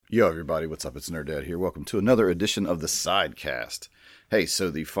Yo, everybody, what's up? It's Nerd Dad here. Welcome to another edition of the Sidecast. Hey, so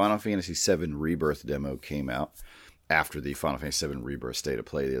the Final Fantasy VII Rebirth demo came out after the Final Fantasy VII Rebirth State of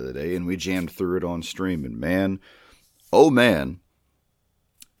Play the other day, and we jammed through it on stream. And man, oh man,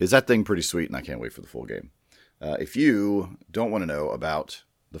 is that thing pretty sweet, and I can't wait for the full game. If you don't want to know about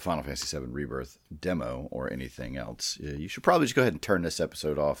the Final Fantasy VII Rebirth demo or anything else, you should probably just go ahead and turn this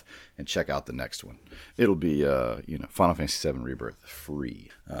episode off and check out the next one. It'll be, Final Fantasy VII Rebirth free.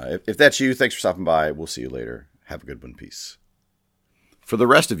 If that's you, thanks for stopping by. We'll see you later. Have a good one. Peace. For the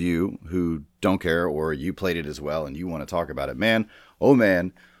rest of you who don't care or you played it as well and you want to talk about it, man, oh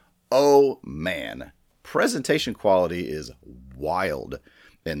man, oh man. Presentation quality is wild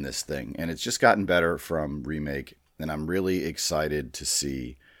in this thing, and it's just gotten better from Remake, and I'm really excited to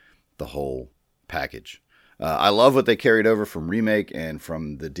see the whole package. I love what they carried over from Remake and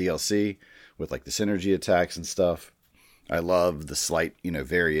from the DLC with like the synergy attacks and stuff. I love the slight,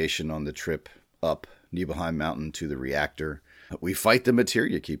 variation on the trip up Nibelheim Mountain to the reactor. We fight the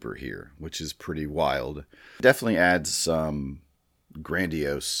Materia Keeper here, which is pretty wild. Definitely adds some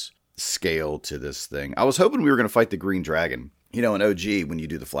grandiose scale to this thing. I was hoping we were going to fight the Green Dragon. In OG, when you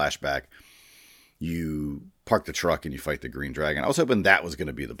do the flashback, you park the truck and you fight the Green Dragon. I was hoping that was going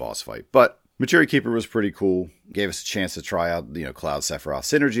to be the boss fight. But Materia Keeper was pretty cool. Gave us a chance to try out, Cloud Sephiroth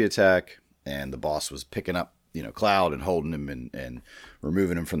synergy attack. And the boss was picking up, Cloud and holding him and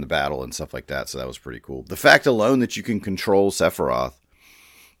removing him from the battle and stuff like that. So that was pretty cool. The fact alone that you can control Sephiroth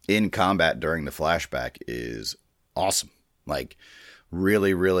in combat during the flashback is awesome. Like,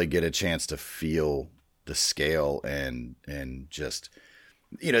 really, really get a chance to feel the scale and just,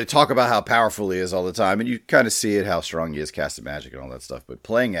 talk about how powerful he is all the time. And you kind of see it, how strong he is casting magic and all that stuff. But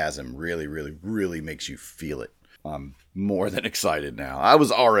playing as him really, really, really makes you feel it. I'm more than excited now. I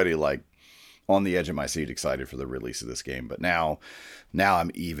was already on the edge of my seat excited for the release of this game. But now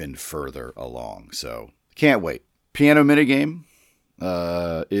I'm even further along. So can't wait. Piano minigame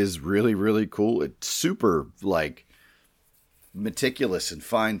is really, really cool. It's super meticulous and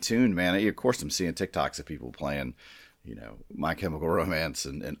fine-tuned, man. Of course, I'm seeing TikToks of people playing, My Chemical Romance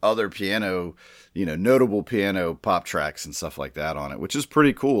and other piano, notable piano pop tracks and stuff like that on it, which is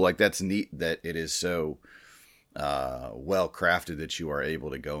pretty cool. That's neat that it is so well crafted that you are able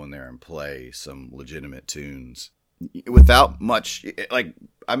to go in there and play some legitimate tunes without much,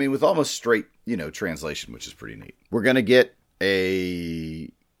 with almost straight, translation, which is pretty neat. We're going to get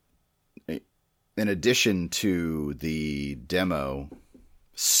in addition to the demo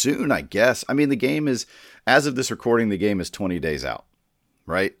soon, I guess. The game is, as of this recording, the game is 20 days out,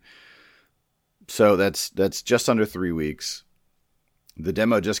 right? So that's just under 3 weeks. The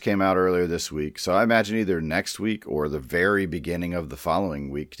demo just came out earlier this week. So I imagine either next week or the very beginning of the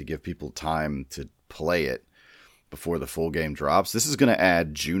following week to give people time to play it before the full game drops. This is going to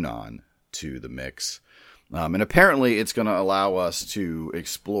add Junon to the mix. And apparently it's going to allow us to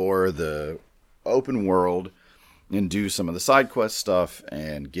explore the open world and do some of the side quest stuff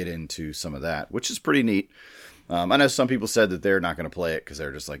and get into some of that, which is pretty neat. I know some people said that they're not going to play it because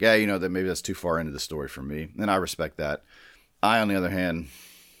they're just like, yeah, that maybe that's too far into the story for me. And I respect that. I, on the other hand,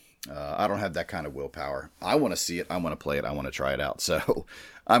 I don't have that kind of willpower. I want to see it. I want to play it. I want to try it out. So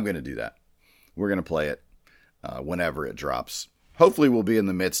I'm going to do that. We're going to play it whenever it drops. Hopefully we'll be in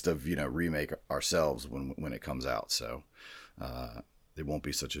the midst of, Remake ourselves when it comes out. So, it won't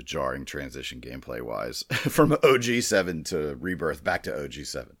be such a jarring transition gameplay-wise from OG7 to Rebirth back to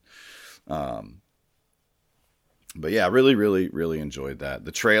OG7. But yeah, really, really, really enjoyed that.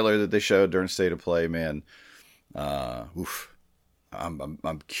 The trailer that they showed during State of Play, man. I'm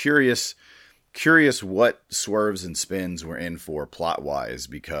curious what swerves and spins we're in for plot-wise,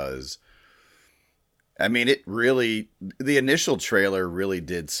 because the initial trailer really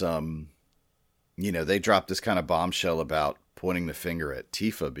did some, they dropped this kind of bombshell about pointing the finger at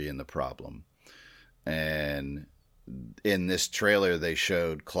Tifa being the problem. And in this trailer, they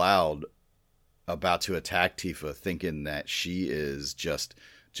showed Cloud about to attack Tifa, thinking that she is just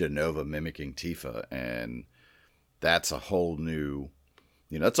Jenova mimicking Tifa. And that's a whole new,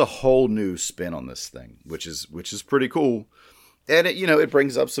 spin on this thing, which is pretty cool. And it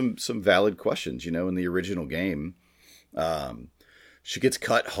brings up some valid questions. In the original game, she gets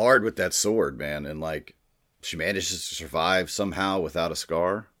cut hard with that sword, man. And she manages to survive somehow without a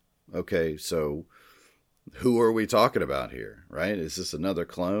scar. Okay, so who are we talking about here, right? Is this another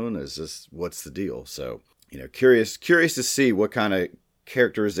clone? What's the deal? So, curious to see what kind of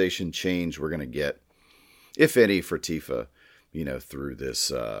characterization change we're going to get, if any, for Tifa, through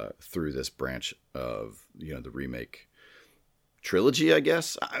this branch of, the Remake trilogy, I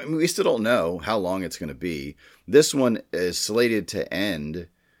guess. I mean, we still don't know how long it's going to be. This one is slated to end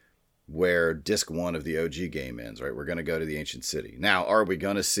where disc 1 of the OG game ends, right? We're going to go to the ancient city. Now, are we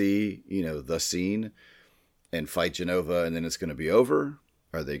going to see, the scene and fight Genova and then it's going to be over?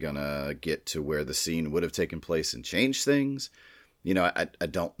 Are they going to get to where the scene would have taken place and change things? I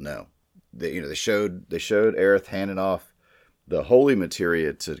don't know. They showed Aerith handing off the holy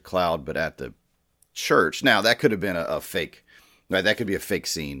materia to Cloud, but at the church. Now, that could have been a fake, right? That could be a fake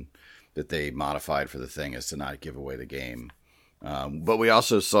scene that they modified for the thing as to not give away the game. But we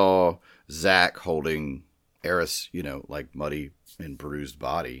also saw Zack holding Aerith's, like muddy and bruised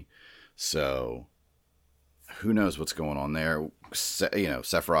body. So who knows what's going on there?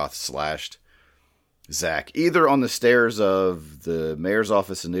 Sephiroth slashed Zack either on the stairs of the mayor's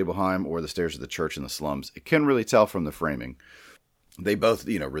office in Nibelheim or the stairs of the church in the slums. It can really tell from the framing. They both,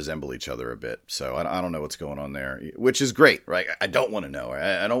 resemble each other a bit. So I don't know what's going on there, which is great, right? I don't want to know.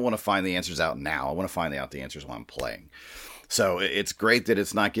 I don't want to find the answers out now. I want to find out the answers while I'm playing. So it's great that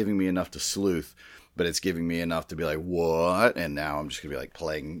it's not giving me enough to sleuth, but it's giving me enough to be like, what? And now I'm just going to be like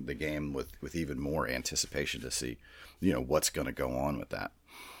playing the game with even more anticipation to see, what's going to go on with that.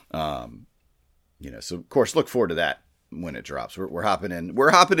 So of course, look forward to that when it drops. We're hopping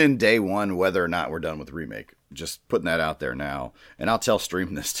in day one, whether or not we're done with Remake. Just putting that out there now. And I'll tell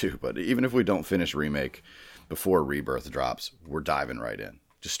Stream this too, but even if we don't finish Remake before Rebirth drops, we're diving right in.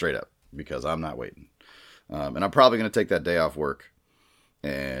 Just straight up, because I'm not waiting. And I'm probably going to take that day off work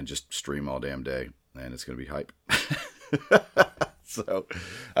and just stream all damn day. And it's going to be hype. So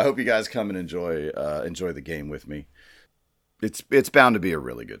I hope you guys come and enjoy the game with me. It's bound to be a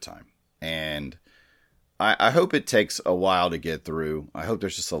really good time. And I hope it takes a while to get through. I hope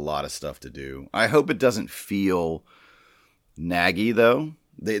there's just a lot of stuff to do. I hope it doesn't feel naggy, though.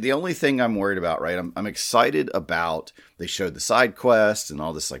 The only thing I'm worried about, right? I'm excited about, they showed the side quests and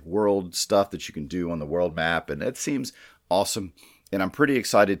all this like world stuff that you can do on the world map, and it seems awesome. And I'm pretty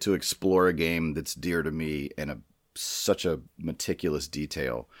excited to explore a game that's dear to me in such a meticulous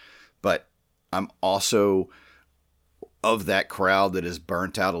detail. But I'm also of that crowd that is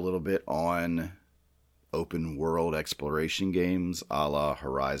burnt out a little bit on open world exploration games a la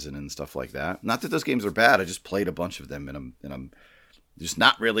Horizon and stuff like that. Not that those games are bad. I just played a bunch of them and I'm just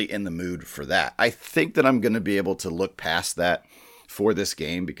not really in the mood for that. I think that I'm going to be able to look past that for this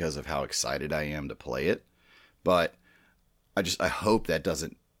game because of how excited I am to play it. But I hope that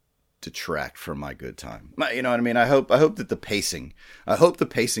doesn't detract from my good time. You know what I mean? I hope that the pacing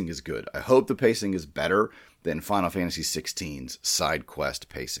is good. I hope the pacing is better than Final Fantasy XVI's side quest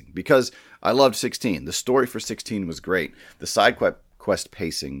pacing, because I loved 16. The story for 16 was great. The side quest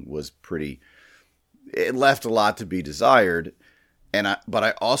pacing was it left a lot to be desired. But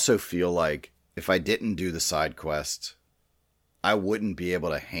I also feel like if I didn't do the side quest, I wouldn't be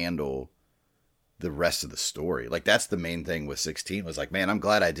able to handle the rest of the story. Like, that's the main thing with 16 was like, man, I'm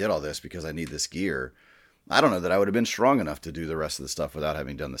glad I did all this because I need this gear. I don't know that I would have been strong enough to do the rest of the stuff without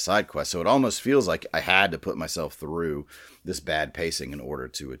having done the side quest. So it almost feels like I had to put myself through this bad pacing in order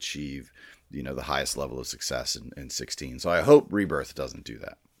to achieve, the highest level of success in 16. So I hope Rebirth doesn't do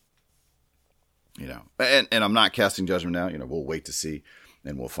that. And I'm not casting judgment now. We'll wait to see,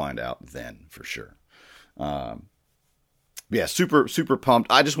 and we'll find out then for sure. Yeah, super, super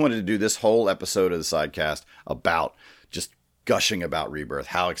pumped. I just wanted to do this whole episode of the Sidecast about just gushing about Rebirth,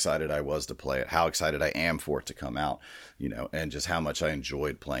 how excited I was to play it, how excited I am for it to come out, and just how much I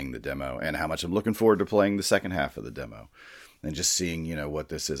enjoyed playing the demo and how much I'm looking forward to playing the second half of the demo and just seeing, what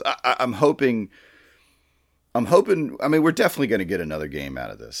this is. I'm hoping, I mean, we're definitely going to get another game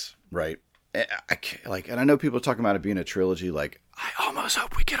out of this, right? And I know people are talking about it being a trilogy. Like, I almost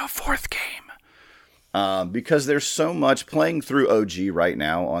hope we get a fourth game. Because there's so much playing through OG right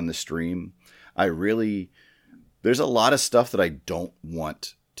now on the stream. There's a lot of stuff that I don't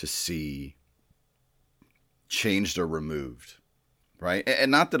want to see changed or removed, right?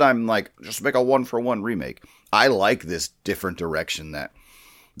 And not that I'm like, just make a 1-for-1 remake. I like this different direction that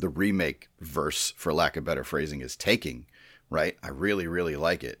the remake verse, for lack of better phrasing, is taking, right? I really, really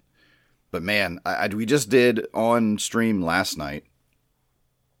like it. But man, we just did on stream last night,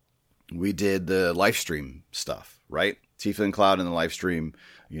 we did the live stream stuff, right? Tifa and Cloud in the live stream,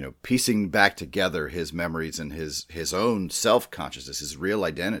 piecing back together his memories and his own self-consciousness, his real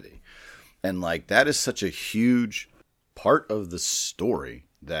identity. And like, that is such a huge part of the story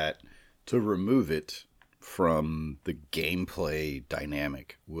that to remove it from the gameplay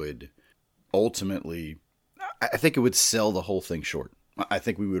dynamic would ultimately, I think it would sell the whole thing short. I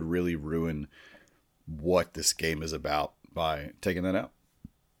think we would really ruin what this game is about by taking that out.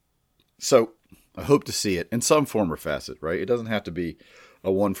 So I hope to see it in some form or facet, right? It doesn't have to be a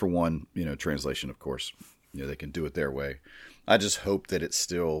 1-for-1, translation, of course. They can do it their way. I just hope that it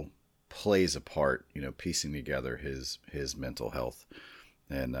still plays a part, piecing together his mental health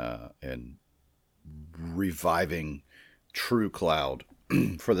and reviving True Cloud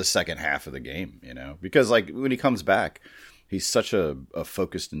for the second half of the game, because like when he comes back, he's such a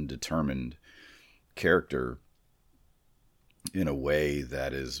focused and determined character in a way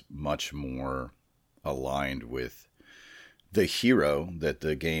that is much more aligned with the hero that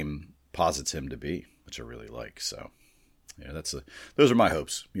the game posits him to be, which I really like. So yeah, those are my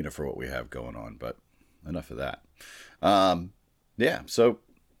hopes, for what we have going on, but enough of that. Yeah. So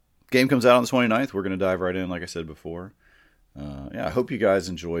game comes out on the 29th. We're going to dive right in. Like I said before, I hope you guys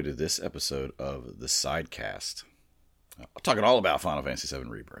enjoyed this episode of the Sidecast. I'm talking all about Final Fantasy VII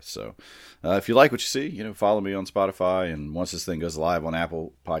Rebirth. So if you like what you see, follow me on Spotify. And once this thing goes live on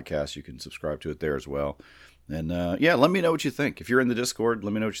Apple Podcasts, you can subscribe to it there as well. And let me know what you think. If you're in the Discord,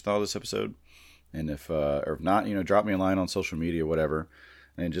 let me know what you thought of this episode. And if not, drop me a line on social media, whatever.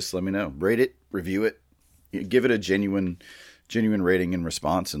 And just let me know. Rate it, review it, give it a genuine rating and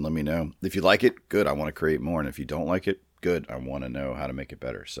response, and let me know. If you like it, good, I want to create more. And if you don't like it, good, I want to know how to make it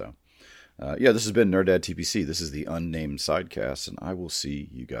better. So, this has been Nerd Dad TPC. This is the unnamed Sidecast, and I will see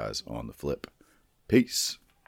you guys on the flip. Peace.